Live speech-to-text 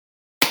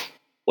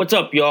What's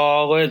up,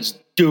 y'all? Let's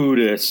do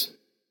this.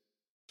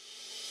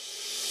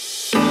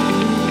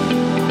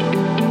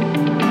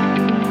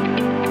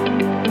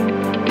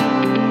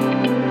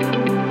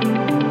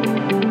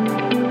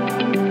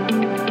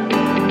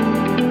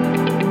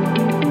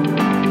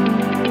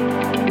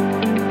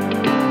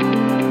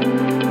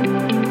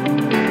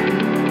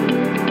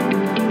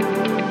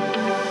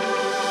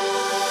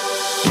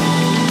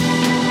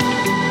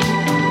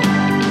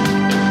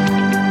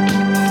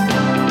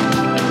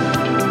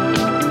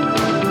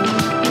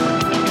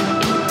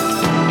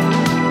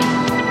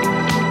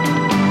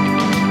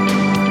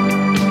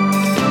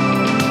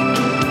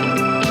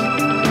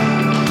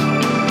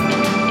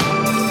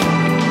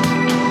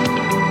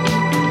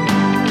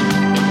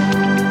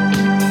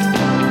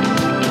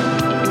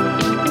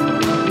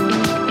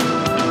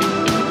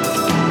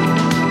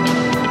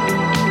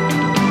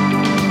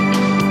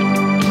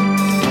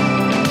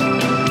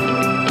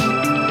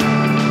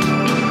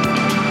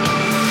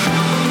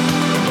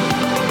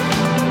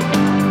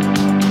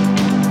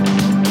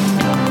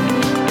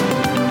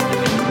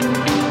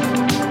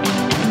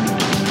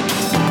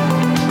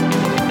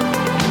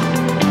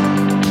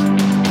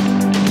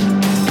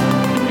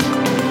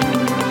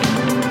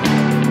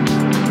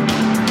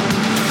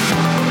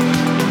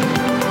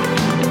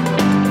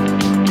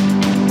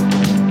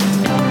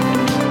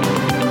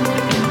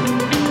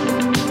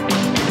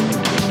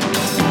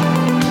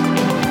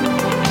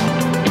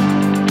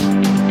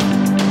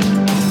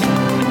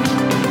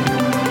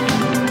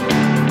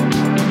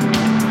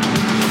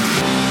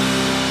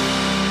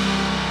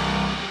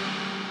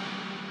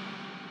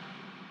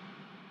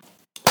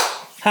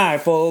 Hi,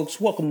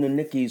 folks. Welcome to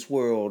Nikki's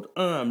World.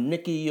 I'm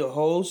Nikki, your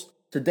host.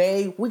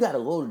 Today, we got a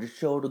load of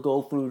show to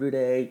go through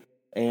today,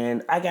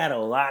 and I got a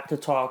lot to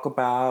talk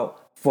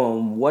about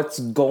from what's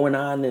going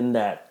on in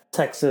that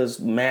Texas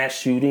mass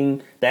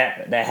shooting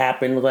that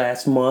happened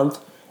last month,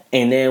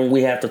 and then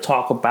we have to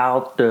talk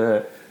about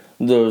the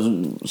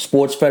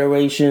sports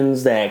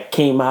federations that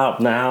came out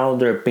now.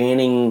 They're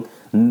banning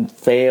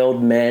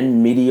failed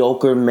men,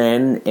 mediocre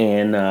men,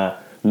 and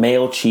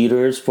male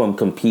cheaters from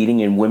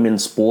competing in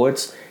women's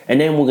sports. And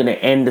then we're going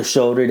to end the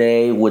show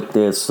today with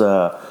this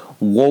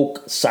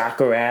woke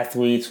soccer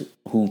athlete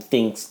who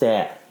thinks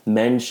that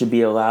men should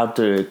be allowed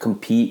to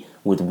compete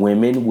with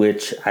women,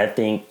 which I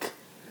think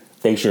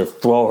they should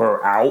throw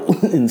her out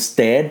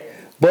instead.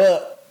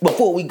 But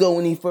before we go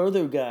any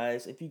further,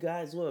 guys, if you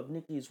guys love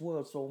Nikki's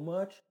World so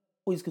much,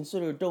 please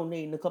consider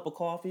donating a cup of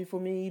coffee for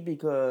me,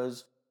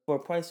 because for a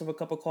price of a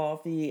cup of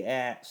coffee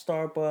at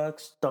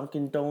Starbucks,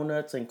 Dunkin'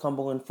 Donuts, and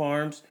Cumberland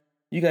Farms,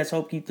 you guys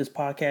help keep this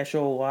podcast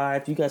show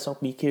alive. You guys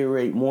help me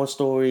curate more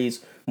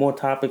stories, more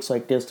topics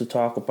like this to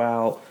talk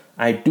about.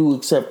 I do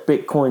accept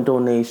Bitcoin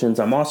donations.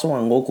 I'm also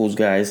on Locals,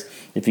 guys.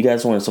 If you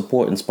guys want to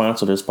support and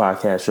sponsor this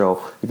podcast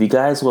show, if you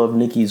guys love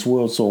Nikki's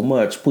World so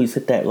much, please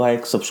hit that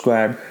like,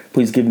 subscribe.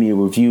 Please give me a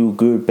review,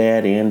 good,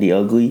 bad, and the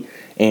ugly.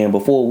 And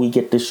before we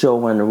get this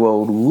show on the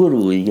road,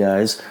 literally,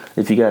 guys,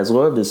 if you guys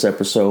love this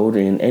episode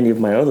and any of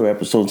my other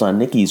episodes on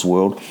Nikki's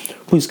World,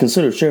 please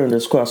consider sharing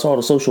this across all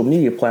the social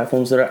media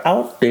platforms that are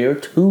out there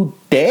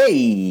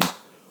today.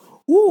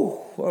 Woo!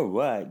 All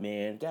right,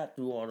 man. Got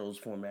through all those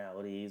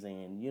formalities,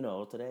 and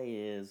today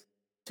is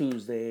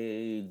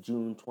Tuesday,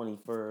 June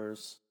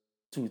 21st,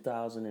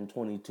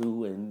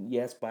 2022. And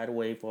yes, by the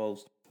way,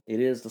 folks,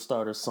 it is the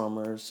start of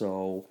summer,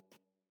 so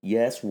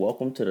yes,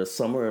 welcome to the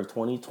summer of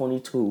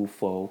 2022,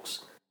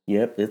 folks.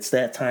 Yep, it's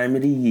that time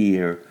of the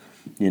year.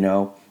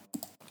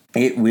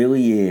 It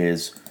really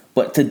is.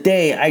 But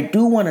today, I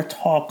do want to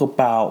talk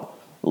about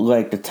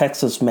the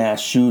Texas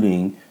mass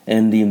shooting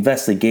and the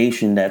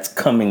investigation that's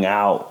coming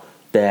out,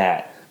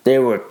 that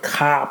there were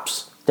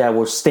cops that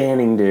were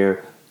standing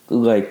there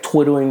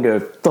twiddling their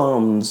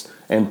thumbs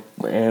and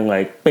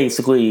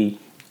basically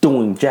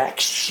doing jack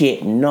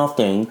shit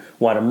nothing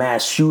while the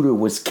mass shooter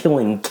was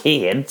killing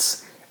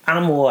kids.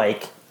 I'm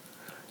like,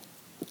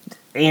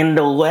 and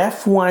the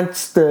left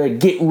wants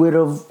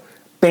to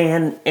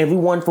ban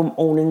everyone from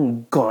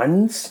owning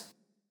guns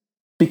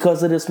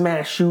because of this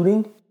mass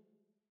shooting.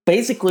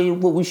 Basically,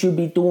 what we should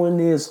be doing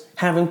is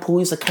having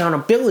police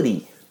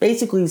accountability.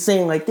 Basically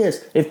saying like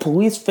this: if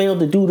police fail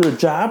to do their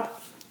job,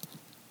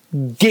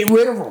 get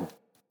rid of them.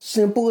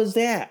 Simple as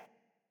that.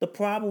 The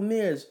problem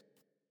is,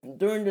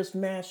 during this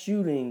mass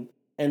shooting,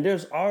 and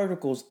there's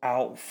articles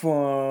out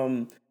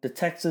from the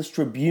Texas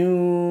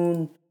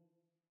Tribune,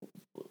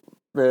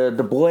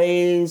 the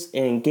Blaze,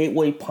 and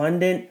Gateway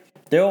Pundit,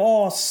 they're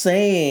all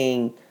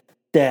saying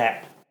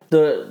that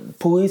the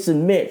police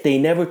admit they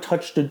never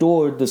touched the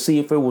door to see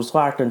if it was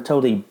locked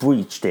until they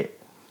breached it.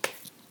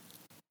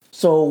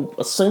 So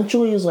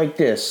essentially it's like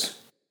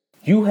this.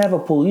 You have a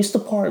police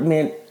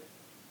department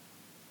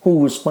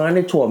who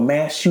responded to a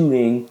mass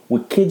shooting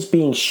with kids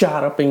being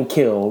shot up and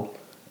killed,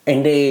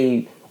 and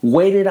they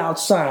waited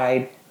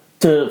outside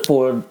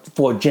for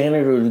a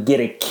janitor to get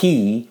a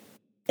key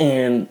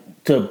and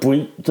to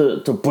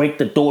break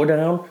the door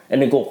down,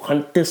 and then go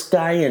hunt this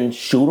guy and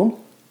shoot him.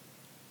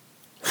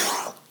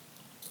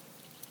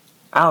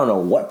 I don't know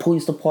what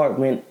police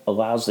department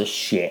allows this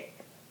shit,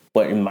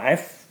 but in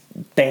my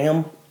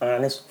damn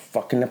honest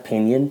fucking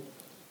opinion,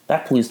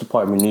 that police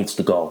department needs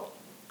to go.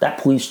 That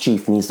police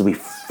chief needs to be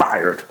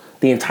fired.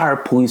 The entire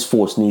police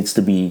force needs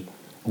to be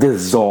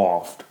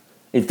dissolved.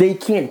 If they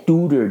can't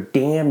do their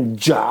damn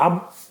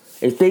job,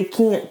 if they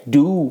can't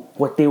do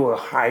what they were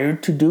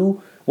hired to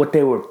do, what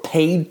they were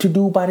paid to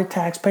do by the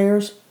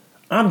taxpayers,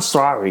 I'm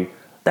sorry.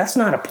 That's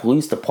not a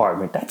police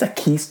department. That's a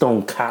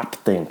Keystone Cop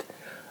thing.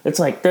 It's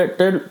like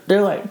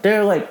they're like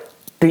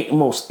the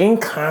most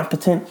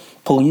incompetent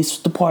police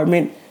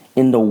department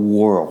in the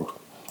world.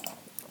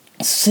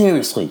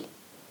 Seriously,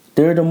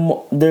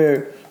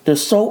 they're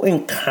so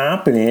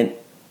incompetent.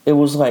 It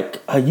was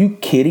like, are you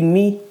kidding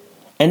me?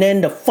 And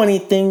then the funny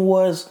thing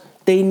was,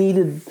 they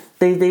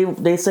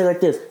say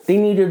like this. They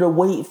needed to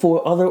wait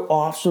for other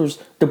officers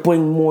to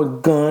bring more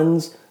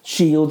guns,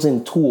 shields,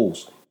 and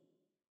tools.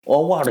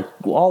 All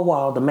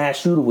while the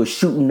mass shooter was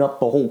shooting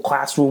up a whole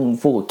classroom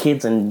full of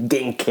kids and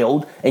getting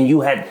killed, and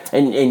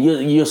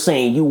you're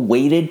saying you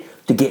waited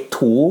to get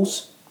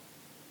tools.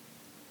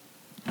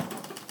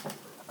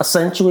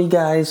 Essentially,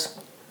 guys,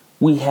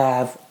 we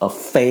have a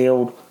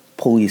failed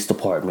police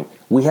department.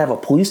 We have a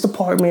police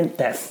department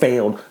that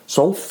failed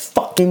so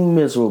fucking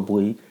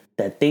miserably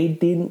that they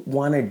didn't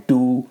want to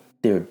do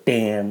their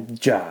damn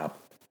job.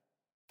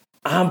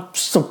 I'm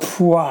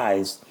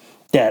surprised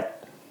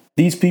that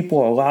these people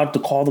are allowed to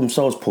call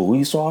themselves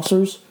police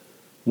officers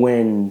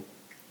when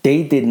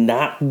they did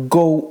not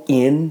go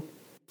in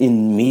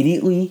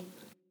immediately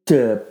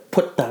to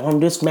put down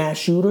this mass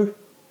shooter.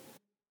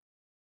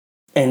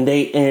 And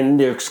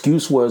their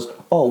excuse was,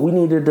 oh, we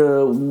needed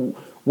to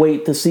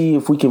wait to see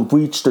if we can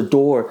breach the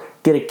door,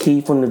 get a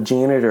key from the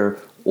janitor,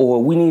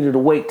 or we needed to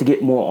wait to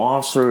get more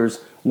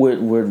officers with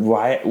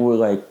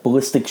like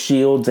ballistic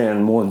shields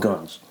and more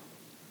guns.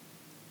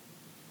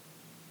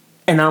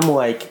 And I'm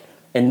like,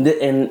 and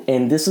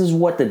this is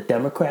what the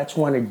Democrats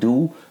want to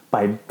do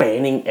by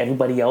banning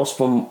everybody else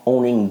from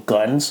owning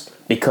guns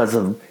because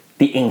of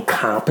the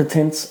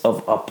incompetence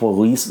of a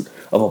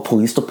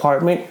police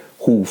department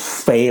who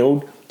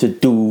failed to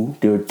do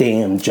their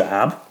damn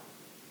job.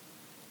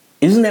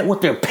 Isn't that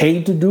what they're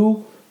paid to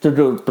do?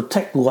 To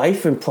protect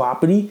life and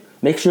property,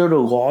 make sure the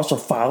laws are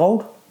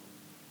followed?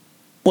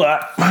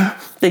 But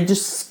they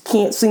just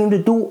can't seem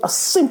to do a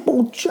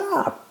simple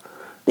job.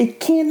 They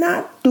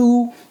cannot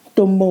do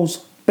the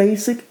most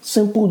basic,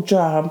 simple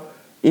job,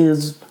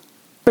 is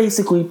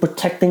basically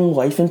protecting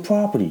life and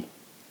property.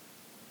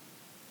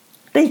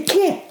 They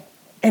can't.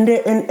 And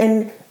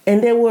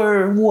they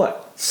were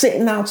what?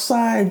 Sitting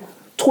outside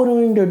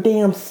twiddling their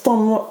damn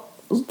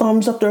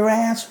thumbs up their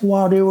ass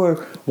while they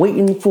were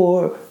waiting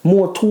for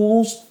more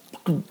tools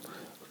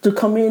to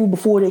come in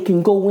before they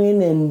can go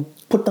in and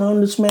put down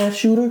this mass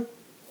shooter.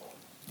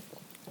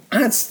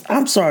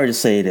 I'm sorry to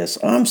say this.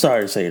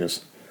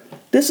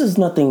 This is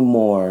nothing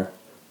more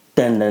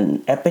than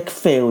an epic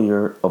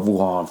failure of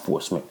law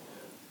enforcement.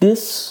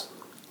 This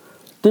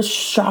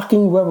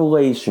shocking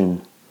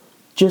revelation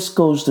just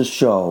goes to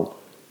show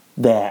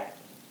that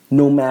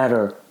no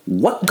matter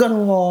what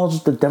gun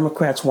laws the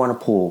Democrats want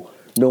to pull,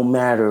 no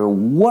matter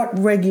what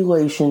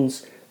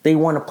regulations they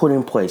want to put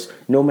in place,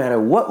 no matter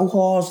what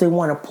laws they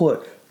want to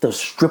put to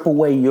strip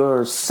away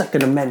your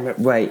Second Amendment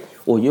right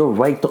or your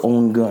right to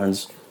own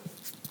guns,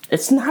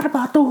 it's not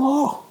about the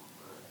law.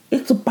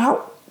 It's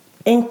about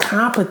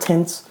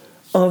incompetence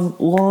of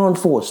law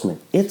enforcement.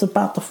 It's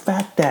about the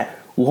fact that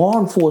law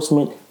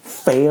enforcement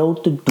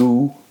failed to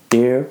do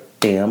their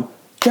damn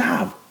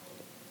job.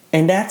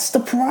 And that's the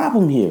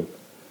problem here,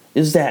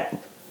 is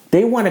that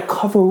they want to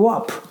cover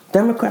up,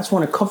 Democrats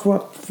want to cover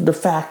up the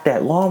fact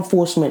that law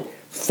enforcement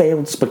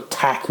failed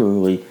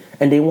spectacularly,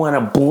 and they want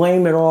to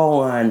blame it all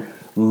on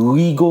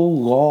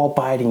legal,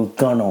 law-abiding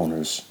gun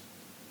owners.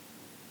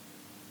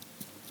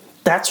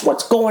 That's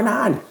what's going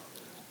on.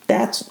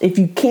 That's, if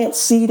you can't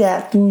see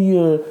that through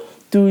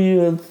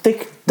your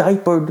thick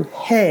diapered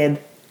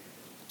head,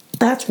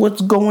 that's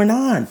what's going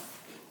on.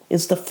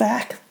 It's the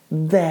fact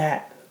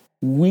that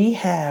we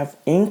have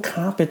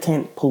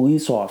incompetent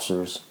police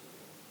officers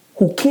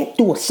who can't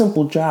do a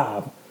simple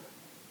job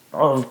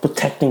of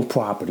protecting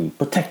property,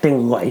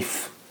 protecting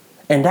life.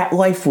 And that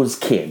life was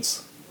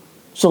kids.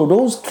 So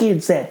those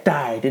kids that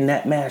died in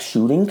that mass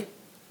shooting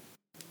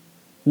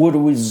were the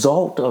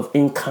result of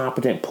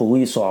incompetent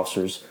police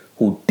officers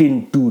who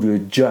didn't do their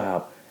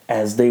job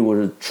as they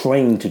were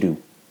trained to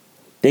do.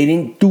 They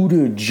didn't do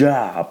their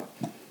job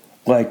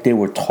like they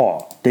were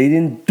taught. They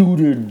didn't do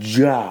their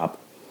job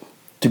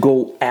to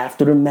go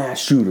after the mass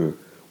shooter,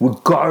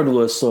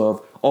 regardless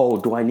of, oh,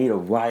 do I need a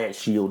riot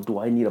shield? Do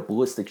I need a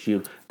ballistic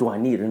shield? Do I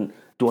need an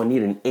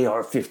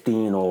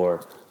AR-15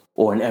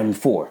 or an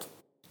M4?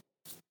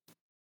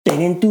 They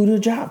didn't do their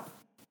job.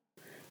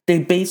 They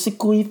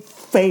basically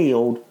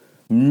failed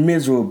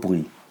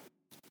miserably.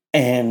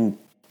 And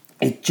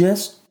it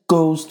just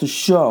goes to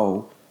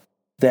show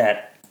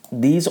that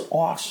these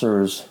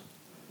officers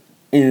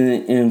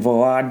in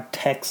Valade,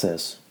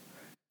 Texas,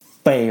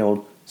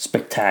 failed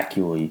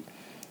spectacularly.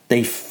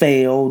 They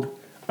failed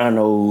on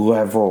a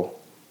level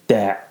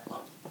that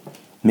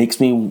makes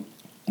me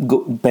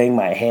bang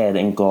my head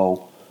and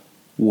go,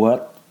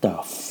 what the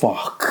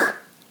fuck?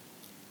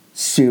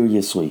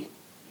 Seriously.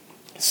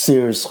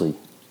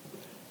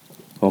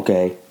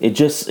 Okay? It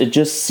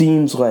just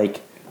seems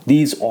like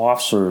these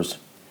officers,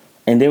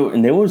 and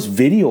there was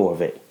video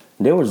of it.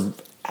 There was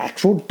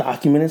actual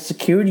documented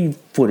security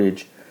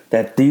footage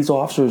that these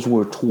officers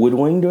were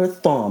twiddling their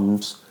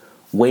thumbs,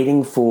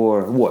 waiting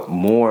for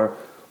more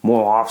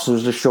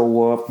officers to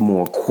show up,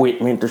 more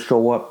equipment to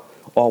show up,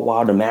 all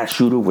while the mass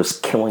shooter was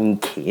killing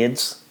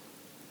kids.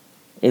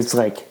 It's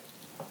like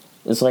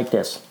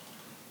this.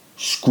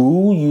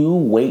 Screw you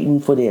waiting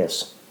for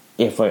this.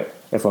 If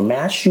a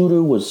mass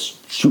shooter was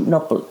shooting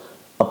up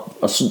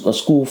a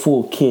school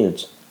full of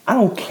kids, I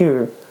don't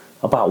care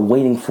about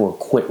waiting for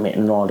equipment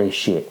and all this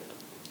shit.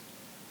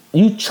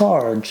 You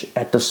charge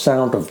at the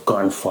sound of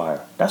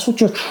gunfire. That's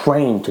what you're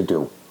trained to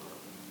do.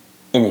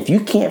 And if you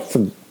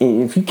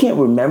can't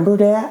remember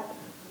that,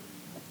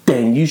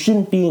 then you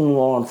shouldn't be in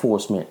law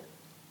enforcement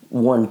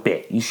one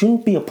bit. You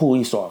shouldn't be a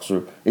police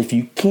officer if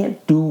you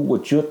can't do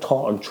what you're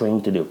taught and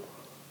trained to do.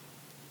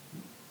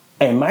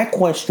 And my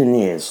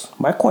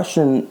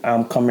question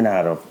I'm coming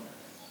out of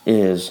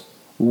is,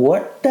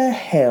 what the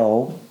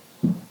hell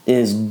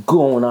is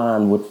going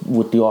on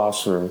with the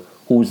officer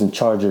who's in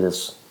charge of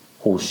this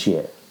whole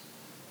shit?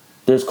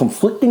 There's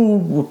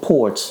conflicting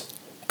reports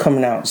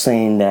coming out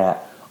saying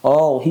that,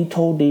 oh, he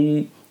told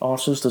the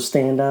officers to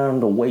stand down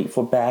to wait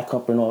for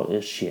backup and all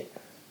this shit.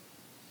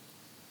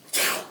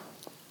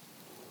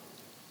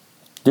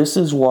 This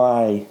is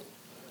why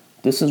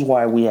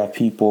we have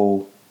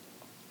people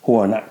who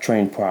are not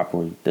trained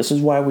properly. This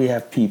is why we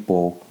have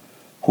people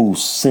who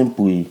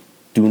simply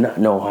do not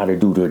know how to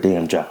do their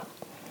damn job.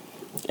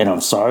 And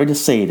I'm sorry to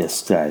say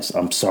this, guys.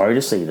 I'm sorry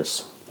to say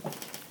this.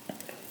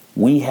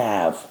 We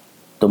have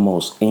the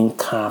most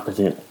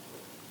incompetent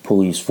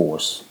police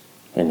force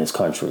in this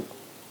country.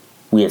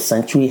 We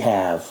essentially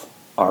have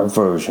our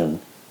version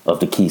of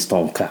the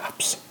Keystone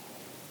Cops.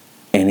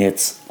 And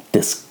it's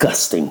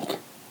disgusting,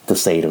 to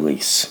say the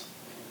least.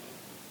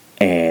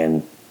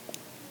 And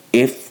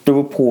if the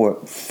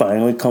report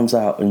finally comes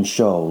out and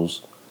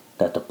shows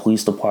that the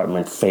police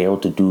department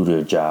failed to do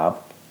their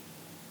job,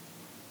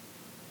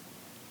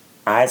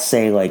 I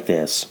say like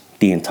this: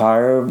 the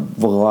entire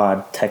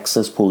Vlad,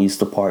 Texas Police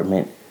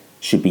Department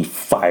should be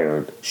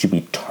fired, should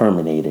be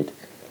terminated,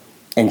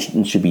 and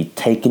should be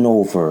taken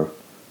over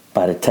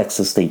by the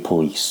Texas State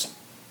Police.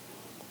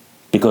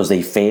 Because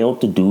they failed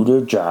to do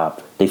their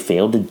job. They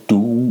failed to do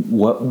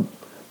what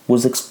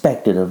was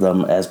expected of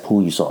them as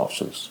police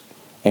officers.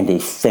 And they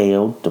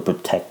failed to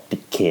protect the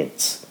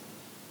kids,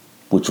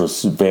 which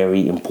was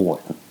very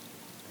important.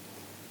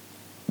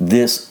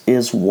 This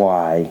is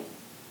why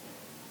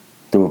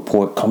the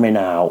report coming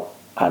out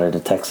of the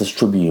Texas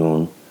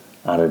Tribune,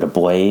 out of the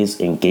Blaze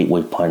and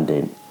Gateway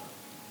Pundit,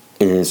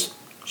 is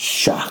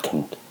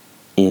shocking.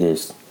 It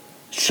is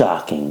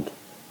shocking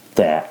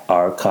that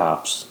our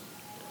cops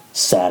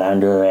sat on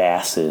their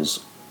asses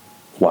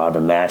while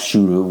the mass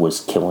shooter was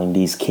killing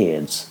these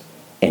kids.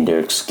 And their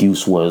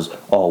excuse was,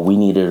 oh, we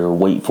needed to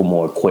wait for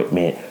more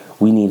equipment.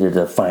 We needed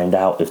to find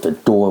out if the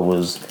door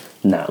was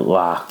not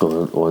locked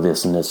or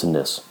this and this and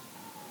this.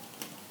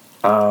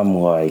 I'm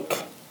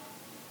like,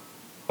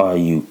 are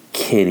you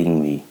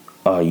kidding me?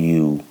 Are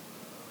you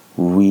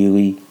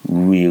really,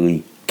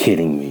 really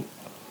kidding me?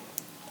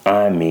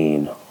 I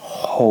mean,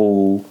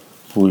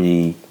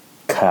 holy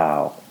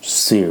cow.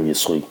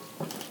 Seriously.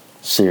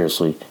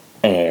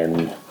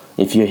 And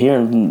if you're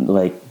hearing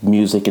like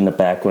music in the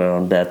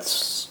background,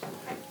 that's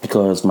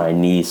because my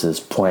niece is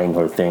playing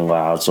her thing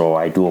loud, so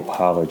I do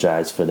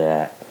apologize for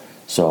that.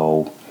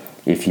 So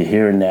if you're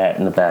hearing that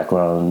in the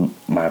background,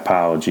 my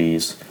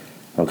apologies.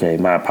 Okay,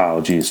 my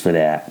apologies for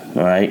that.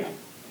 All right.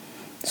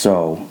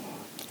 So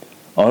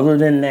other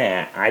than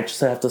that, I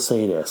just have to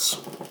say this: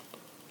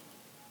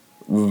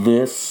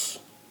 this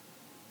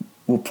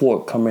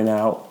report coming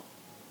out,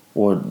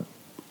 or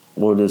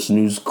this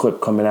news clip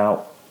coming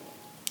out,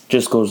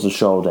 just goes to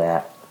show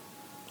that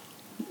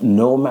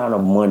no amount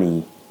of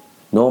money,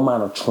 no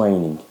amount of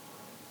training,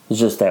 it's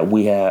just that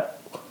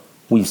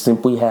we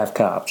simply have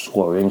cops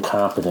who are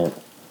incompetent,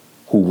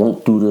 who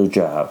won't do their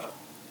job,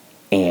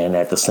 and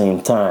at the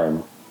same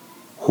time,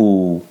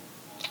 who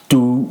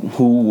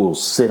will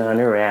sit on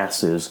their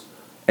asses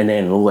and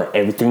then let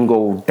everything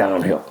go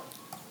downhill.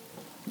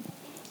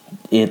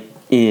 It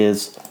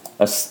is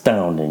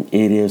astounding.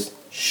 It is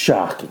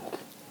shocking,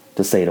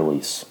 to say the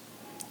least.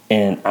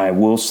 And I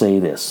will say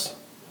this: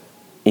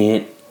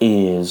 it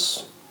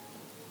is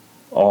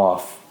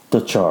off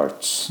the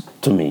charts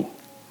to me.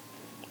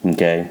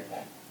 Okay?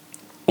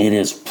 It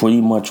is pretty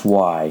much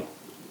why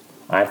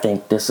I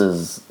think this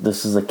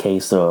is a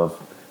case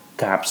of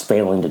cops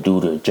failing to do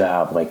their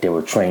job like they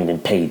were trained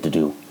and paid to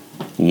do.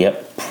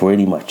 Yep,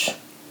 pretty much.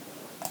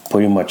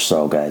 Pretty much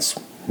so, guys.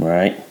 All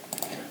right?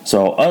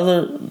 So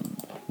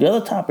the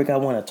other topic I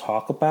want to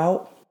talk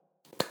about,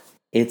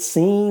 it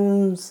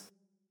seems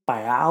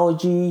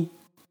biology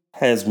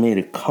has made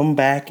a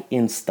comeback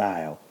in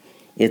style.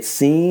 It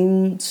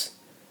seems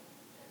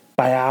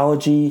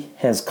biology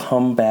has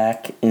come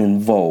back in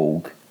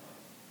vogue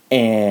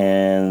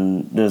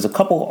And there's a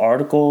couple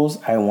articles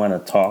I want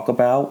to talk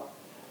about,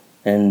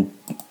 and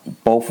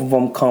both of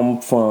them come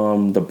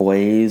from The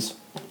Blaze,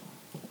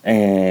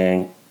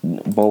 and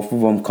both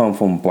of them come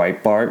from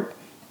Breitbart.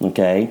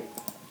 Okay,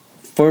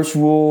 first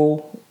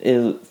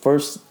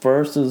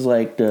is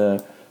like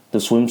the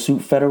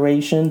swimsuit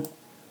federation,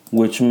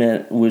 which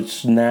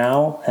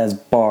now has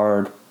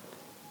barred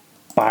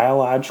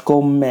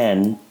biological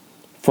men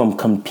from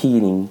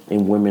competing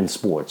in women's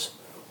sports.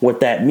 What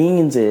that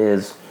means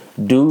is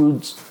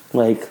dudes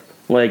like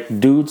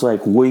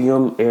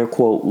William air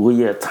quote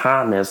Leah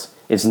Thomas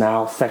is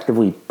now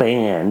effectively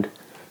banned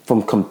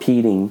from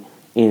competing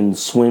in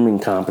swimming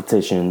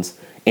competitions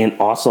and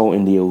also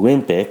in the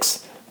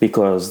Olympics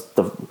because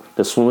the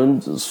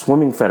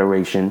swimming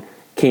federation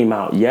came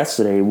out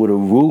yesterday with a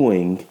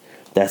ruling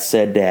that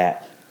said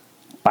that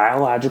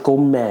biological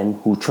men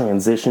who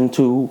transition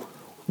to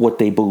what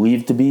they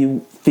believe to be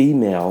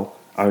female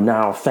are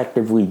now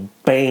effectively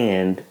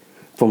banned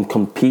from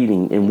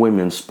competing in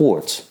women's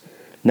sports.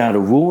 Now, the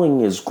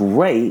ruling is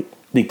great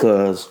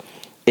because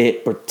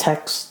it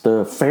protects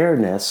the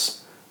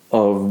fairness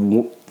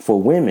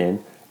for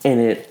women, and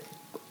it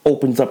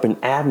opens up an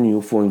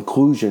avenue for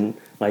inclusion,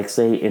 like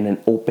say in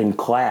an open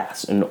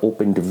class, an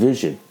open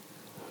division.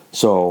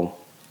 So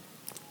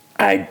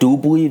I do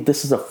believe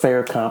this is a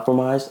fair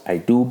compromise. I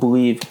do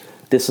believe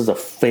this is a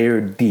fair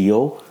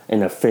deal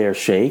and a fair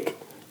shake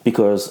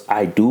because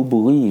I do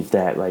believe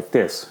that like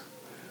this,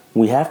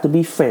 we have to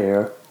be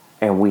fair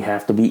and we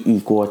have to be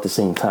equal at the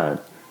same time.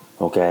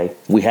 Okay?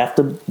 We have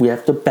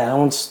to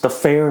balance the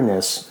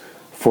fairness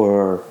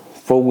for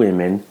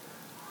women,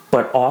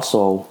 but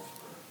also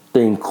the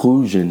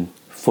inclusion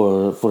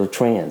for the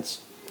trans.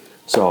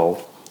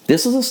 So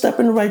this is a step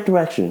in the right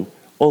direction.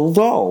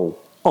 Although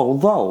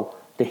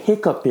the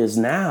hiccup is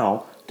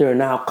now they're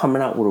now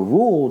coming out with a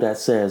rule that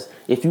says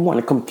if you want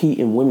to compete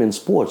in women's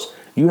sports,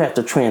 you have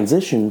to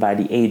transition by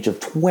the age of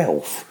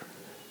 12.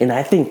 And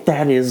I think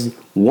that is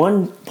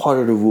one part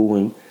of the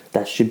ruling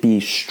that should be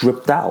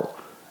stripped out.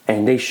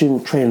 And they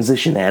shouldn't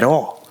transition at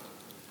all.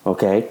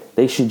 Okay?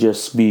 They should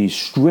just be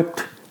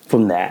stripped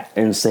from that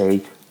and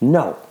say,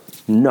 no,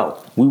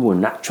 we will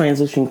not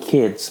transition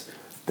kids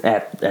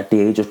at the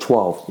age of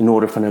 12 in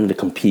order for them to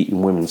compete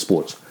in women's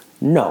sports.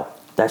 No,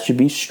 that should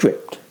be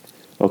stripped.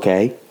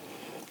 Okay?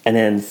 And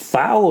then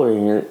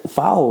following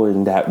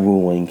that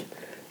ruling,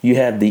 you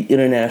have the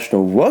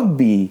International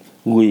Rugby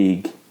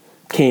League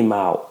came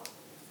out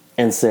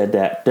and said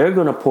that they're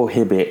going to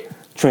prohibit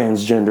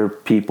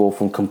transgender people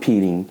from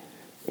competing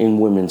in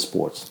women's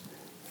sports.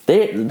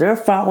 They're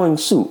following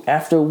suit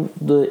after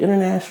the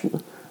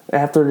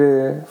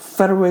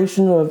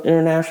Federation of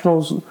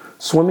International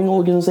Swimming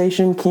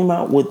Organization came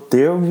out with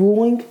their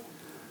ruling.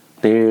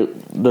 The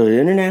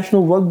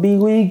International Rugby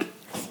League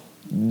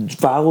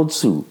followed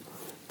suit.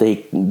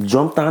 They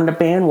jumped on the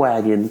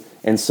bandwagon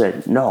and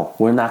said, "No,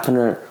 we're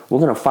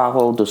gonna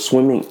follow the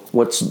swimming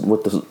what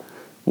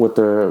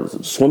the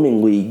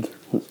swimming league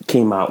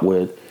came out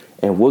with,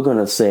 and we're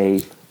gonna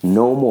say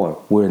no more.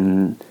 We're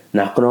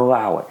not gonna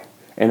allow it."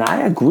 And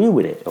I agree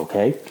with it.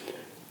 Okay,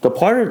 the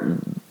part of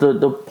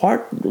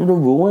the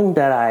ruling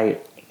that I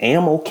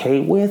am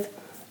okay with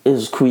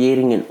is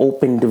creating an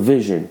open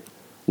division,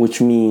 which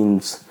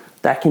means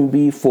that can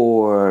be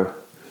for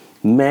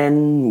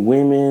men,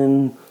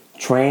 women,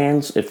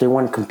 trans. If they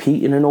want to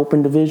compete in an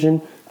open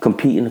division,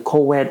 compete in a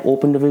co-ed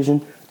open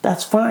division,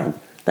 that's fine.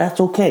 That's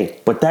okay.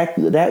 But that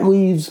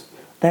leaves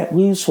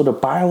for the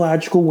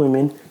biological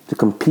women to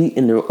compete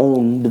in their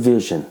own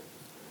division.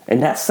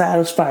 And that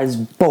satisfies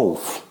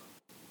both.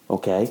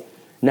 Okay?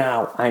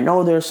 Now, I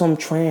know there's some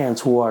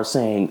trans who are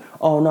saying,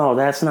 oh no,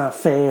 that's not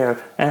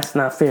fair. That's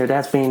not fair.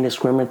 That's being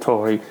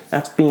discriminatory.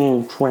 That's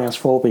being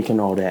transphobic and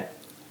all that.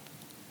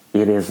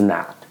 It is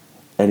not.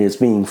 It is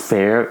being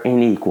fair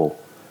and equal.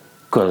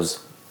 Because,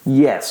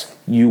 yes,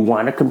 you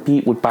want to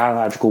compete with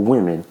biological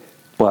women,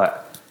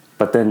 but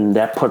then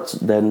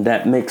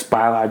that makes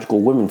biological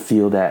women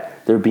feel that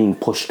they're being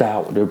pushed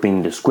out, they're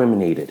being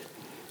discriminated.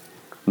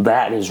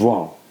 That is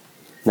wrong.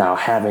 Now,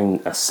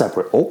 having a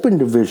separate open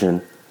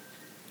division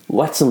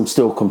lets them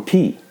still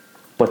compete,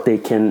 but they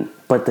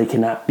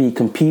cannot be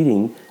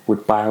competing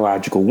with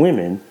biological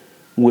women,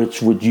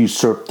 which would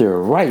usurp their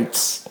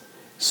rights.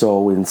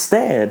 So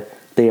instead,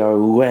 they are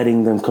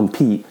letting them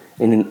compete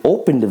in an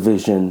open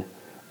division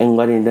and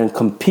letting them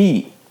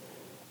compete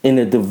in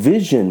a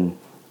division,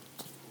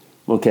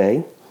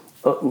 okay,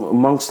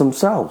 amongst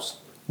themselves,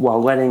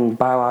 while letting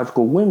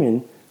biological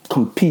women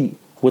compete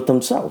with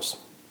themselves.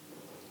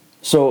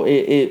 So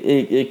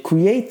it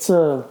creates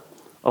a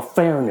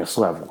fairness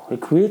level. It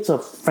creates a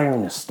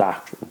fairness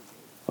doctrine,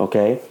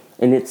 okay?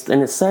 And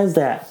it says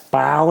that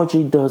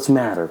biology does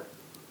matter.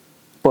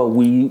 But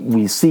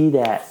we see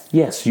that,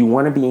 yes, you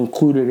want to be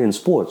included in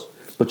sports,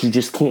 but you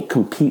just can't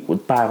compete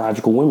with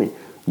biological women.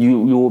 You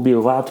will be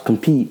allowed to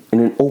compete in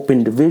an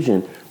open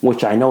division,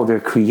 which I know they're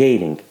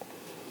creating.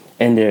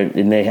 And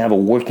they have a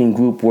working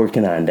group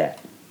working on that.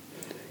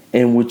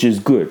 And which is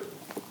good.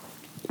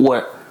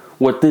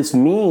 What this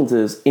means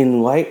is,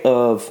 in light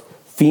of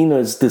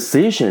FINA's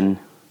decision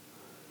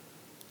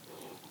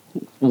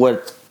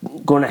what's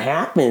going to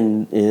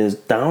happen is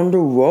down the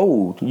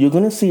road, you're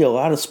going to see a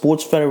lot of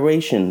sports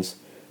federations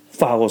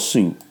follow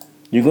suit.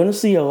 You're going to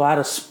see a lot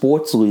of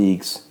sports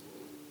leagues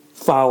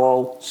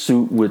follow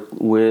suit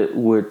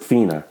with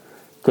FINA.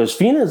 Because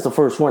FINA is the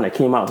first one that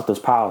came out with this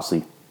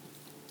policy.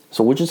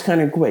 So, which is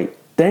kind of great.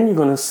 Then you're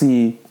going to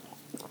see,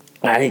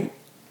 I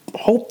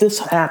hope this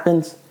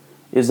happens,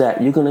 is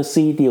that you're going to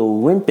see the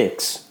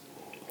Olympics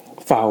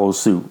follow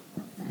suit.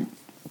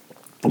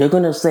 They're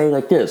going to say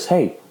like this,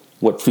 hey,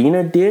 what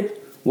FINA did,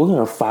 we're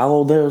going to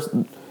follow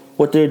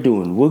what they're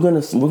doing. We're going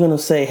to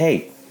say,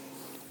 hey,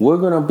 we're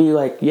going to be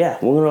like, yeah,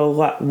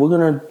 we're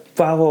going to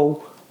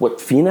follow what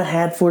FINA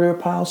had for their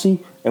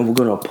policy, and we're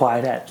going to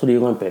apply that to the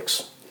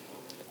Olympics.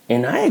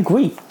 And I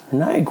agree.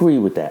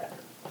 With that.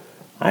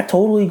 I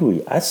totally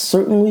agree. I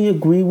certainly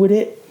agree with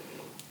it.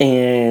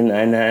 And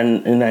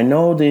I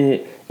know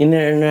the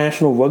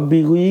International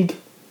Rugby League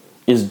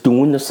is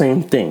doing the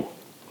same thing.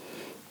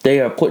 They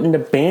are putting the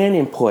ban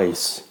in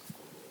place.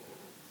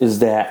 Is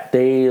that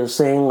they are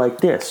saying like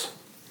this: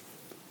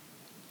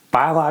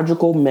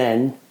 biological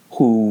men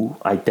who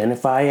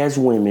identify as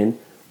women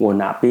will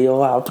not be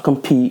allowed to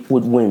compete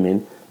with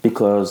women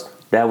because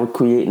that would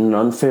create an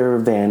unfair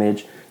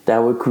advantage. That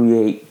would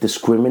create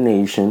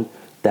discrimination.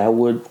 That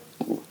would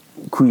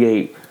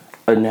create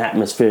an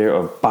atmosphere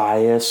of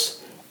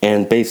bias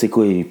and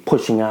basically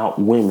pushing out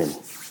women.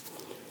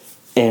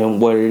 And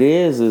what it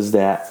is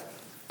that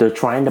they're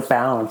trying to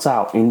balance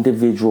out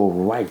individual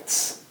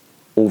rights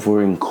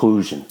over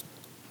inclusion.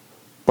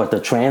 But the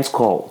trans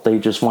cult, they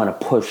just want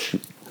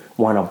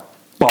to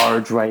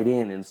barge right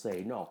in and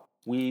say, no,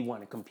 we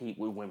want to compete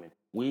with women.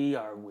 We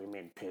are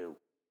women too.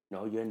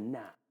 No, you're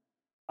not.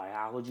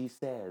 Biology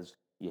says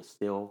you're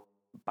still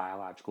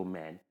biological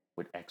men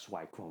with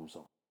XY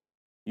chromosome.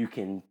 You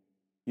can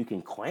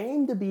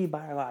claim to be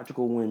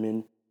biological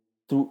women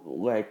through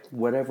like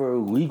whatever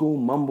legal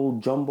mumble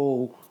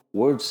jumble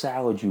word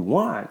salad you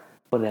want,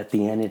 but at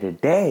the end of the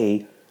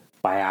day,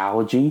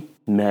 biology,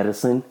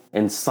 medicine,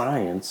 and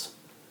science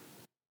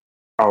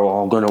are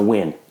all going to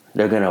win.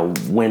 They're going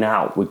to win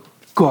out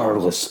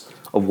regardless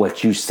of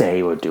what you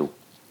say or do.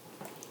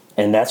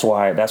 And that's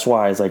why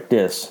it's like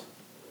this.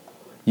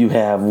 You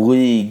have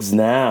leagues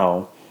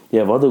now, you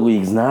have other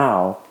leagues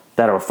now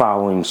that are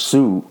following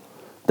suit,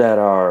 that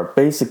are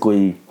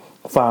basically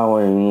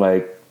following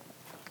like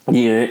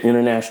the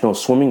International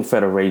Swimming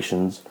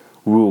Federation's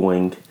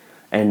ruling,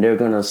 and they're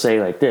going to say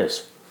like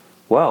this: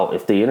 well,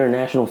 if the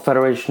International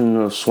Federation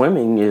of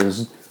Swimming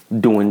is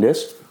doing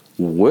this,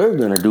 we're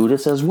going to do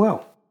this as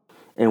well.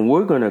 And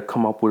we're going to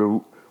come up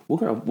with we're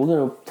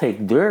going to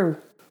take their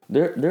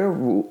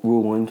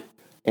ruling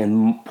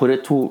and put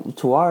it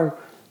to our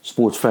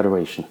sports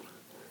federation.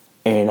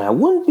 And I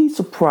wouldn't be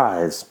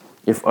surprised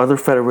if other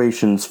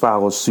federations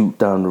follow suit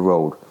down the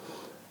road.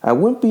 I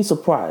wouldn't be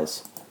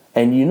surprised.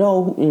 And you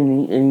know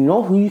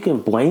who you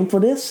can blame for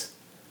this?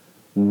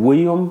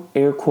 William,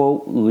 air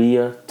quote,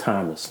 Leah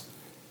Thomas.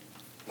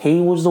 He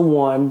was the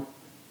one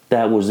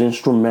that was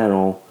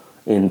instrumental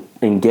in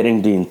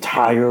getting the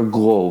entire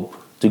globe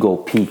to go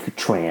peak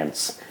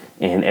trans.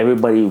 And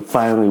everybody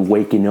finally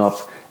waking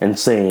up and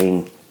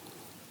saying,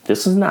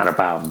 this is not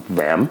about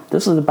them.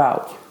 This is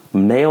about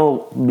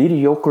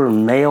mediocre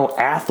male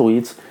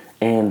athletes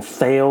and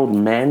failed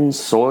men,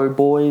 soy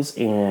boys,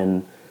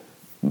 and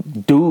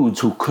dudes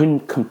who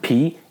couldn't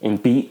compete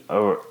and beat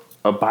a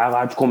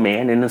biological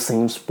man in the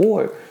same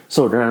sport.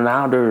 So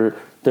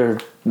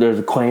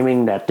they're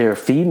claiming that they're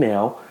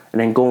female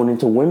and then going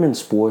into women's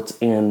sports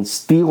and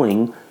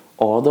stealing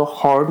all the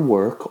hard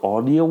work,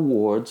 all the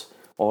awards,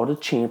 all the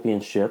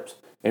championships,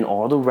 and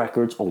all the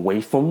records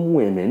away from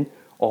women,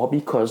 all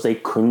because they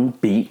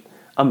couldn't beat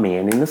a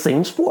man in the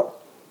same sport.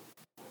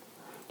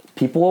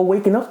 People are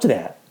waking up to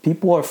that.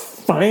 People are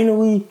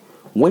finally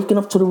waking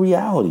up to the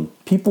reality.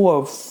 People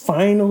are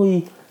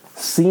finally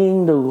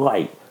seeing the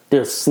light.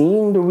 They're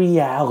seeing the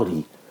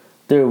reality.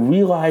 They're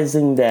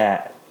realizing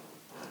that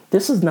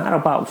this is not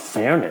about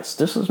fairness.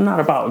 This is not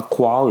about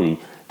equality.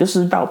 This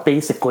is about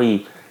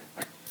basically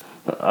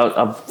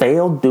a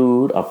failed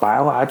dude, a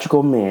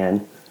biological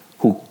man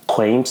who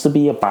claims to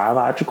be a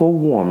biological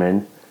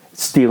woman,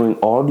 stealing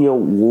all the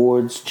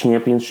awards,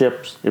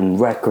 championships, and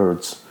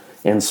records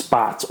and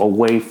spots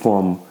away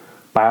from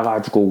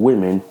biological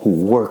women who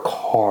work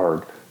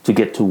hard to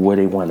get to where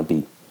they want to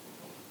be.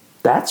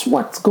 That's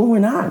what's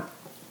going on.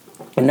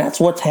 And that's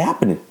what's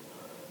happening.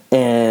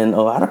 And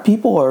a lot of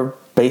people are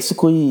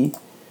basically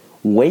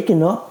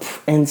waking up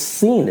and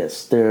seeing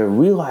this. They're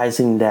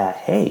realizing that,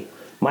 hey,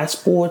 my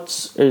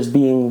sports is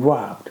being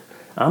robbed.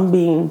 I'm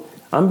being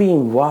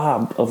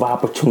robbed of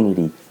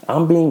opportunity.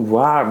 I'm being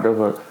robbed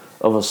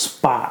of a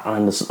spot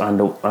on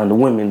the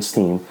women's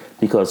team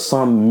because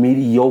some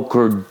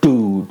mediocre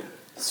dude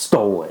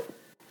stole it.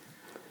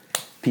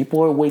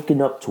 People are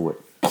waking up to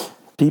it.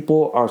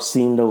 People are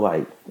seeing the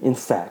light. In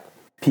fact,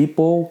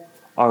 people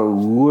are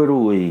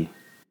literally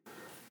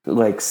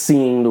like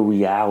seeing the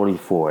reality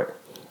for it.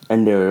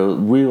 And they're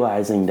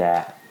realizing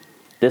that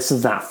this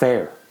is not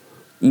fair.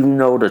 Even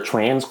though the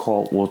trans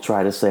cult will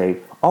try to say,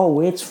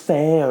 oh, it's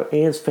fair,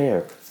 it's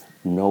fair.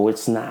 No,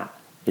 it's not.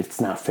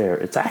 It's not fair.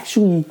 It's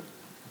actually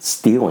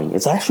stealing.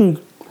 It's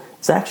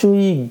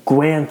actually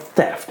grand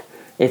theft.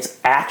 It's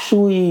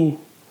actually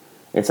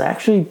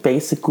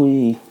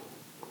basically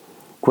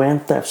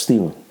grand theft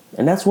stealing.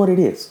 And that's what it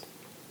is.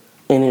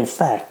 And in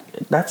fact,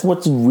 that's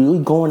what's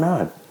really going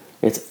on.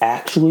 It's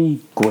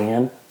actually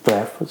grand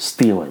theft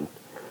stealing.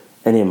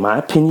 And in my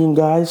opinion,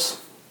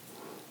 guys,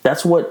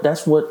 that's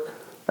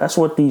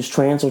what these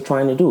trans are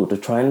trying to do. They're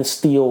trying to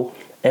steal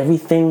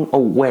everything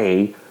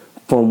away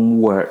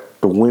from what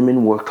the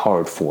women worked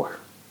hard for.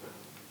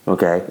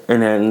 Okay?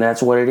 And then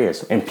that's what it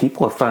is. And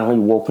people have finally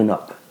woken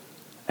up.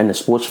 And the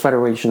Sports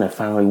Federation have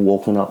finally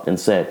woken up and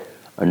said,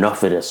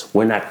 enough of this.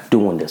 We're not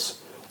doing this.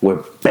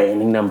 We're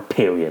banning them,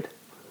 period.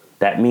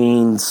 That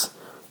means,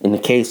 in the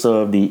case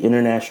of the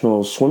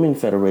International Swimming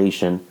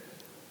Federation,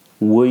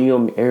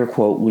 William, air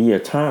quote, Leah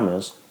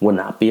Thomas will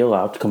not be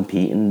allowed to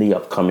compete in the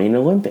upcoming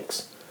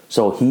Olympics.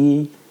 So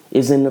he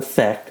is in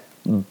effect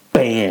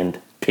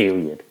banned,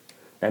 period.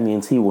 That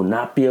means he will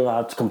not be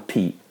allowed to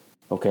compete.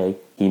 Okay?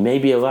 He may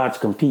be allowed to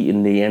compete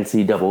in the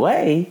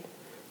NCAA,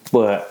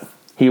 but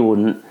he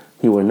will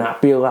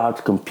not be allowed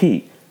to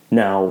compete.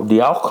 Now,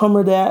 the outcome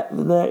of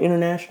the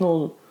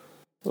International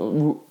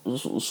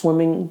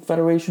Swimming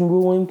Federation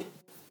ruling,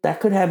 that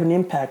could have an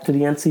impact to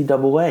the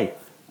NCAA,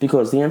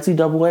 because the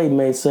NCAA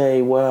may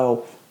say,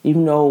 well,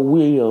 even though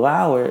we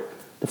allow it,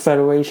 the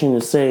Federation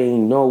is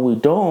saying, no, we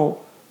don't.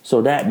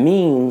 So that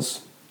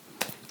means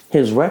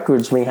his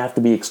records may have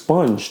to be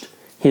expunged.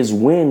 His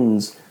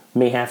wins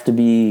may have to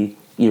be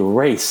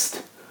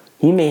erased.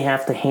 He may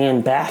have to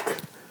hand back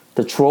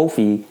the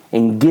trophy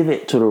and give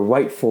it to the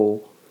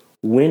rightful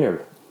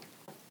winner.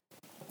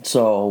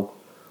 So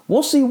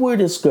we'll see where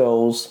this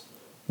goes.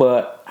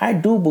 But I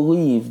do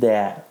believe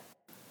that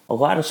a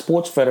lot of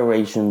sports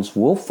federations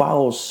will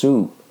follow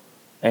suit.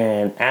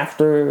 And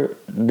after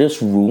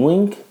this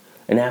ruling,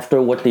 and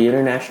after what the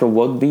International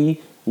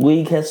Rugby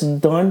League has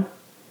done,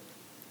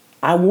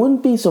 I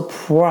wouldn't be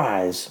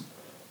surprised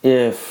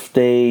if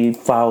they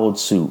followed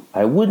suit.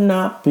 I would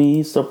not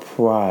be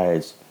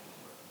surprised,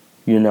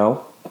 you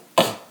know?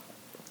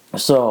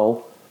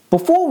 So,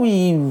 before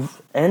we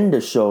end the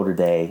show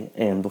today,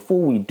 and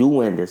before we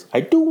do end this,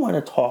 I do want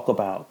to talk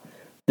about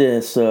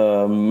this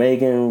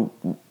Megan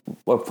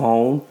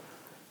Rapinoe.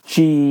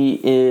 She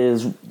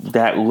is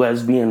that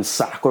lesbian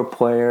soccer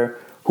player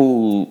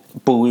who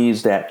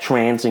believes that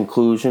trans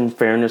inclusion,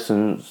 fairness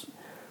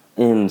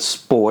in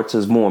sports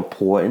is more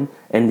important.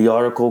 And the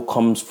article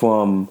comes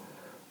from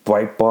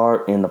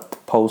Breitbart in the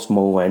Post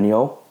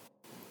Millennial.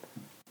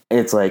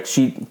 It's like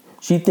she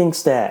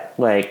thinks that,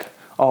 like,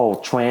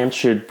 oh, trans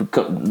should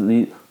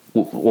become,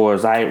 or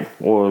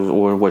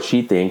what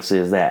she thinks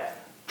is that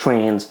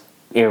trans,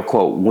 air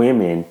quote,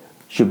 women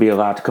should be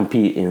allowed to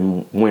compete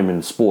in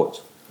women's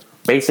sports.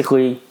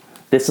 Basically,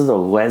 this is a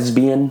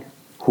lesbian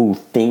who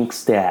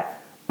thinks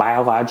that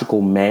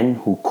biological men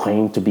who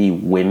claim to be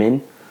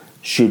women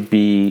should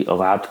be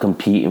allowed to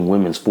compete in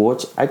women's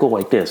sports. I go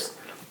like this.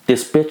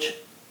 This bitch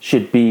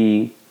should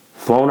be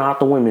thrown out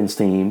the women's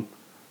team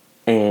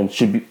and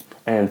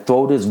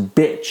throw this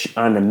bitch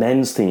on the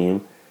men's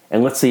team,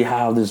 and let's see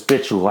how this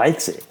bitch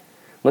likes it.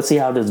 Let's see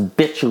how this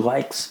bitch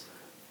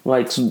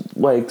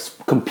likes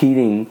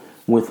competing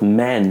with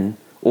men,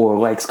 or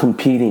likes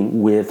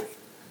competing with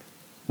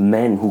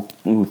men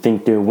who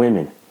think they're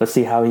women. Let's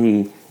see how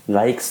he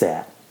likes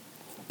that.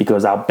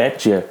 Because I'll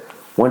bet you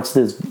once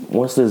this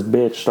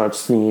bitch starts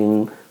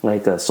seeing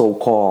like a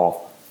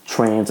so-called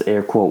trans,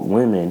 air quote,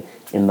 women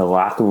in the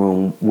locker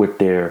room with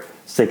their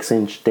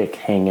 6-inch dick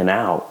hanging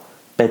out,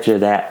 I bet you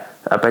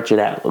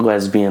that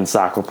lesbian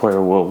soccer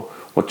player will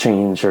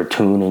change her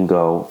tune and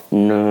go,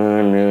 no.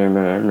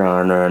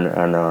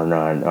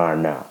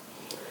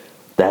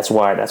 That's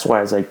why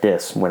it's like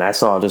this. When I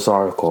saw this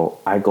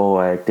article, I go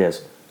like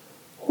this.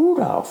 Who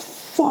the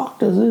fuck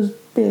does this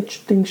bitch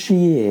think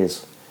she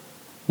is?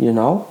 You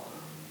know?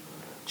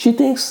 She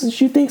thinks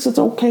it's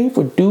okay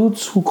for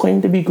dudes who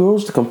claim to be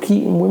girls to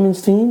compete in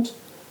women's teams?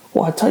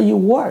 Well, I tell you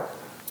what.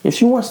 If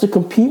she wants to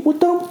compete with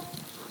them,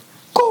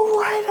 go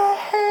right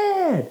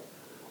ahead.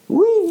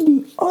 Leave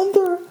the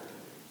other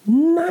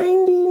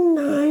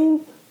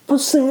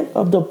 99%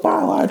 of the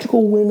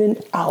biological women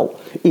out.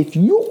 If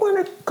you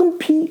want to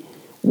compete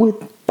with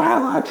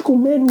biological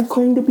men who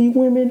claim to be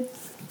women,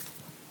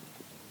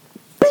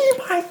 be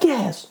my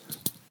guest.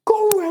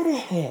 Go right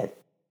ahead.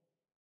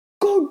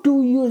 Go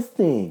do your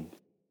thing.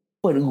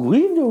 But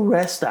leave the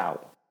rest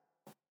out.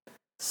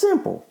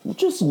 Simple.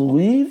 Just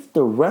leave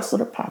the rest of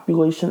the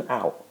population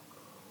out.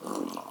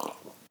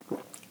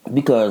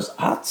 Because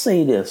I'll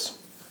say this.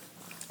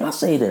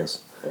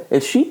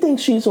 If she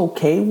thinks she's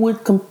okay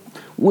with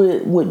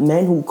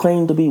men who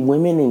claim to be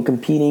women and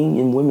competing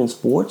in women's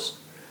sports,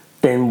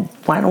 then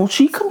why don't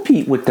she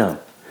compete with them?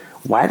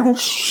 Why don't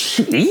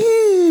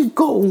she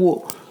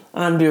go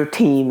on their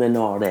team and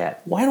all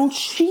that? Why don't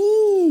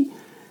she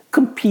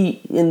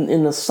compete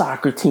in a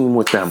soccer team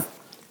with them?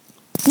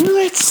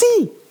 Let's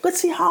see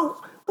how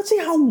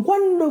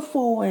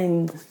wonderful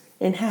and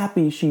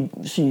happy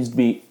she's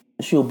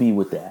she'll be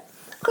with that.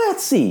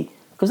 Let's see,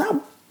 because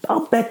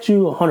I'll bet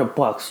you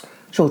 $100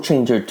 she'll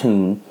change her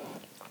tune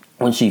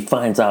when she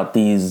finds out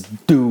these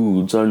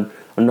dudes are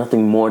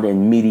nothing more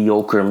than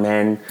mediocre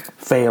men,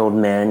 failed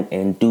men,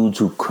 and dudes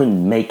who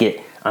couldn't make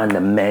it on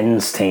the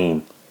men's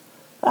team.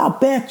 I'll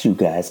bet you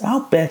guys.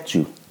 I'll bet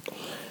you.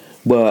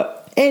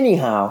 But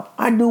anyhow,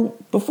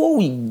 before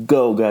we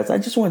go, guys, I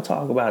just want to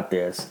talk about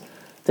this.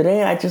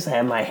 Today I just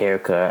had my hair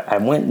cut. I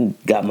went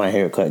and got my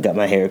hair cut, got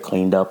my hair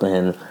cleaned up,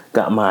 and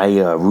got my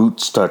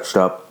roots touched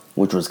up,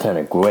 which was kind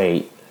of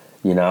great,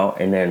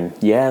 And then,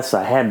 yes,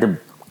 I had to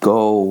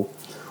go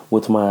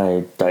with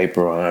my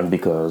diaper on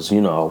because,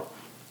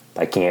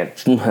 I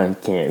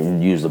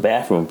can't use the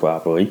bathroom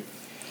properly.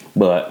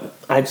 But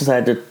I just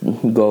had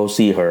to go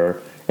see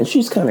her, and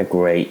she's kind of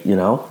great,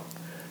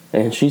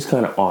 And she's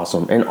kind of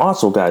awesome. And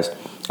also, guys,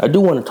 I do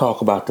want to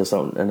talk about this,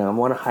 and I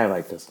want to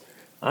highlight this.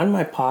 On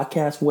my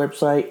podcast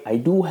website, I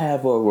do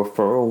have a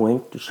referral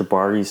link to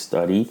Shibari's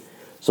study.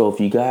 So if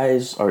you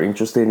guys are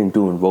interested in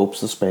doing rope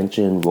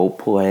suspension, rope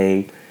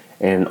play,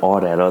 and all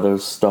that other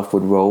stuff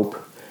with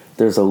rope,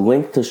 there's a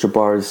link to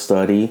Shibari's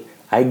study.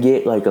 I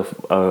get like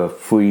a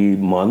free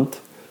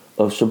month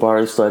of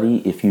Shibari's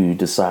study if you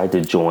decide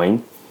to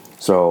join.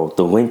 So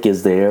the link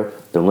is there.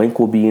 The link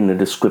will be in the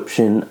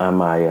description on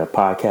my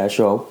podcast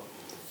show.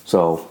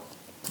 So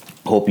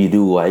hope you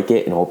do like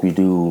it and hope you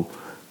do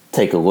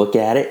take a look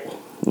at it.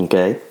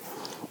 Okay?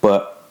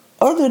 But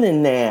other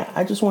than that,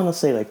 I just want to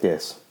say like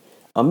this.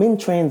 I'm in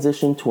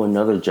transition to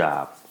another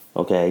job.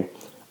 Okay?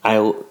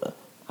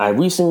 I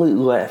recently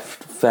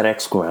left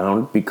FedEx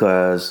Ground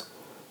because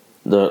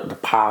the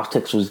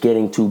politics was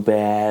getting too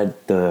bad.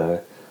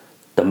 The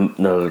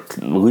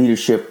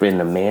leadership and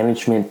the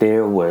management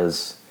there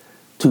was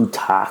too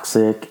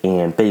toxic,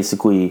 and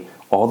basically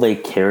all they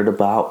cared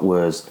about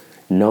was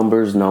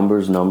numbers.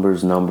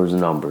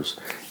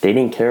 They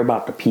didn't care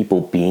about the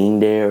people being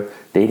there.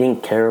 They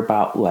didn't care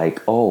about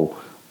like,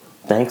 oh,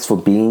 thanks for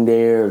being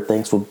there,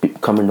 thanks for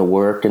coming to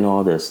work and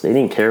all this. They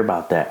didn't care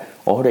about that.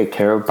 All they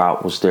cared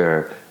about was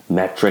their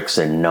metrics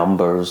and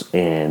numbers,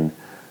 and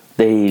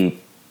they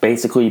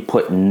basically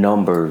put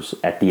numbers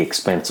at the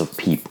expense of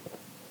people.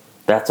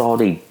 That's all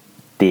they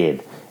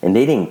did. And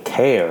they didn't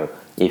care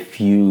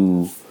if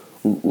you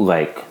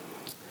like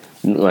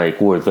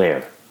were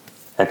there.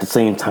 At the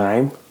same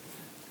time,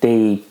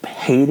 they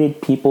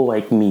hated people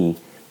like me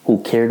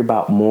who cared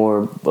about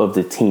more of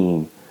the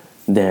team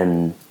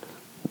than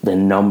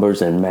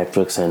numbers and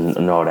metrics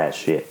and all that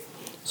shit.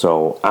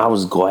 So I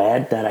was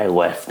glad that I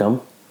left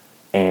them,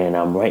 and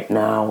I'm right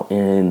now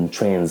in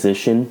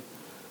transition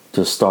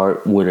to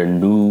start with a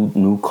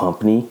new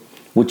company,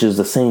 which is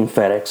the same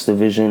FedEx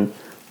division,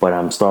 but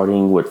I'm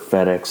starting with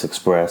FedEx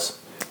Express.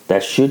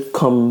 That should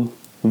come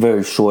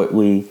very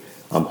shortly.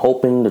 I'm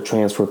hoping the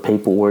transfer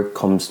paperwork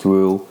comes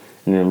through,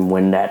 and then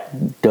when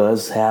that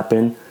does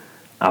happen,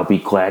 I'll be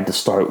glad to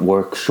start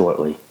work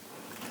shortly,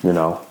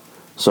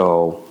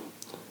 So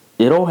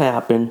it'll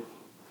happen,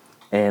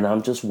 and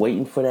I'm just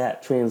waiting for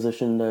that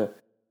transition to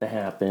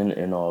happen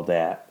and all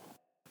that.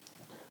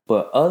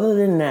 But other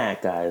than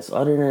that, guys,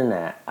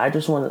 I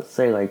just want to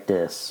say like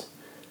this.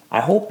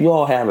 I hope you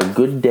all have a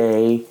good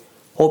day.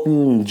 Hope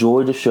you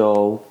enjoy the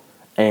show.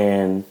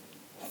 And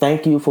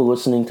thank you for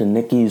listening to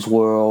Nikki's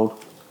World.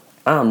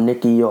 I'm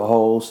Nikki, your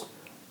host.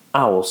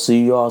 I will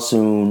see y'all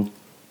soon.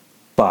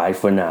 Bye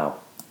for now.